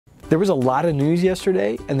There was a lot of news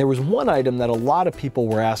yesterday, and there was one item that a lot of people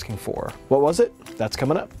were asking for. What was it? That's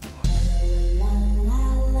coming up.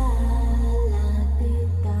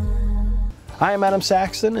 Hi, I'm Adam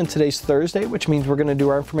Saxton, and today's Thursday, which means we're going to do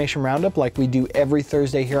our information roundup like we do every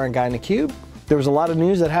Thursday here on Guy in the Cube. There was a lot of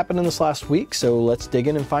news that happened in this last week, so let's dig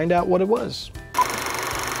in and find out what it was.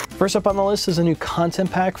 First up on the list is a new content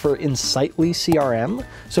pack for Insightly CRM.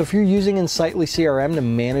 So if you're using Insightly CRM to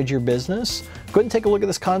manage your business, go ahead and take a look at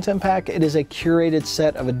this content pack. It is a curated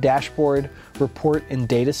set of a dashboard, report, and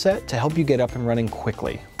data set to help you get up and running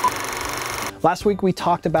quickly. Last week we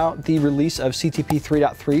talked about the release of CTP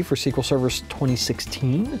 3.3 for SQL Server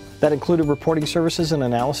 2016. That included reporting services and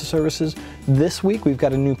analysis services. This week we've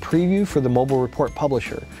got a new preview for the mobile report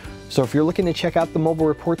publisher. So if you're looking to check out the mobile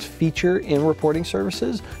reports feature in reporting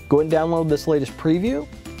services, go and download this latest preview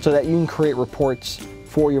so that you can create reports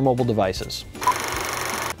for your mobile devices.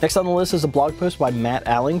 Next on the list is a blog post by Matt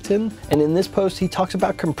Allington, and in this post he talks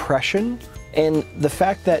about compression and the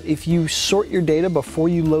fact that if you sort your data before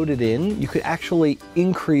you load it in, you could actually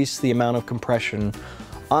increase the amount of compression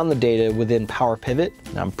on the data within Power Pivot.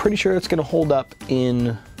 Now, I'm pretty sure it's going to hold up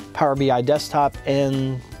in Power BI Desktop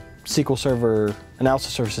and SQL Server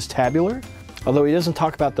Analysis Services Tabular, although he doesn't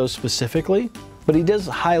talk about those specifically, but he does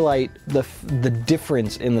highlight the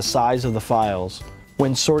difference in the size of the files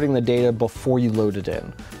when sorting the data before you load it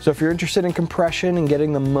in. So if you're interested in compression and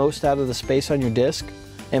getting the most out of the space on your disk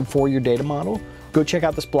and for your data model, go check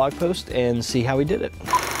out this blog post and see how he did it.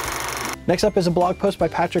 Next up is a blog post by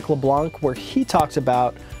Patrick LeBlanc where he talks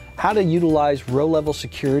about how to utilize row-level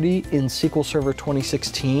security in SQL Server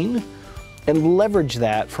 2016 and leverage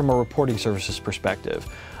that from a reporting services perspective.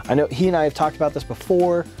 I know he and I have talked about this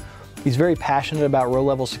before. He's very passionate about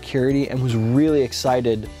row-level security and was really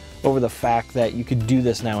excited over the fact that you could do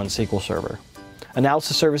this now in SQL Server.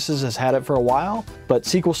 Analysis Services has had it for a while, but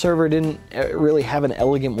SQL Server didn't really have an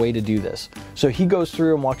elegant way to do this. So he goes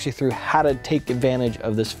through and walks you through how to take advantage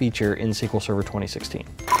of this feature in SQL Server 2016.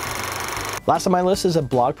 Last on my list is a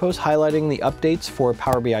blog post highlighting the updates for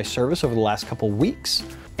Power BI Service over the last couple weeks.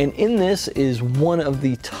 And in this is one of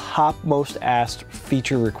the top most asked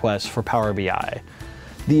feature requests for Power BI,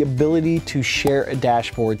 the ability to share a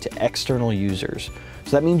dashboard to external users.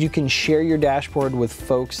 So that means you can share your dashboard with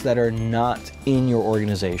folks that are not in your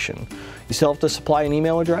organization. You still have to supply an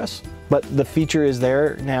email address, but the feature is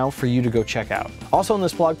there now for you to go check out. Also in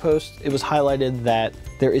this blog post, it was highlighted that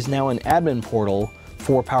there is now an admin portal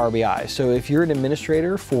for Power BI. So if you're an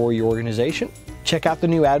administrator for your organization, check out the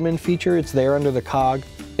new admin feature. It's there under the cog.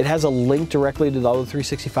 It has a link directly to the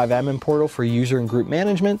Other365 admin portal for user and group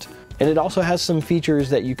management. And it also has some features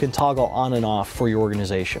that you can toggle on and off for your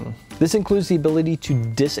organization. This includes the ability to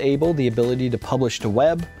disable the ability to publish to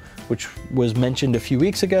web, which was mentioned a few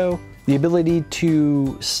weeks ago, the ability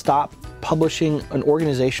to stop publishing an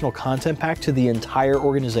organizational content pack to the entire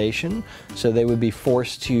organization, so they would be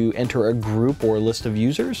forced to enter a group or a list of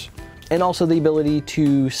users, and also the ability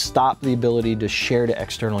to stop the ability to share to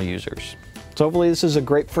external users. So hopefully this is a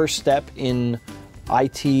great first step in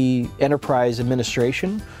IT enterprise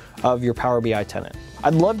administration of your Power BI tenant.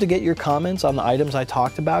 I'd love to get your comments on the items I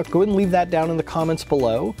talked about. Go ahead and leave that down in the comments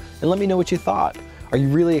below and let me know what you thought. Are you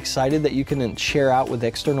really excited that you can share out with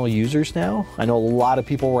external users now? I know a lot of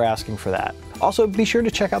people were asking for that. Also, be sure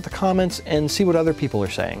to check out the comments and see what other people are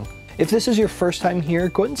saying. If this is your first time here,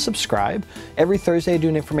 go ahead and subscribe. Every Thursday I do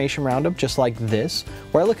an information roundup just like this,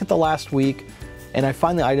 where I look at the last week and I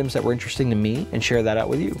find the items that were interesting to me and share that out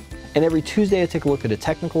with you. And every Tuesday I take a look at a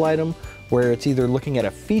technical item where it's either looking at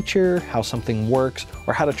a feature, how something works,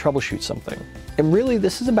 or how to troubleshoot something. And really,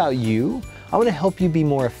 this is about you. I want to help you be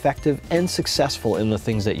more effective and successful in the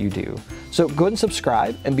things that you do. So go ahead and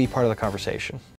subscribe and be part of the conversation.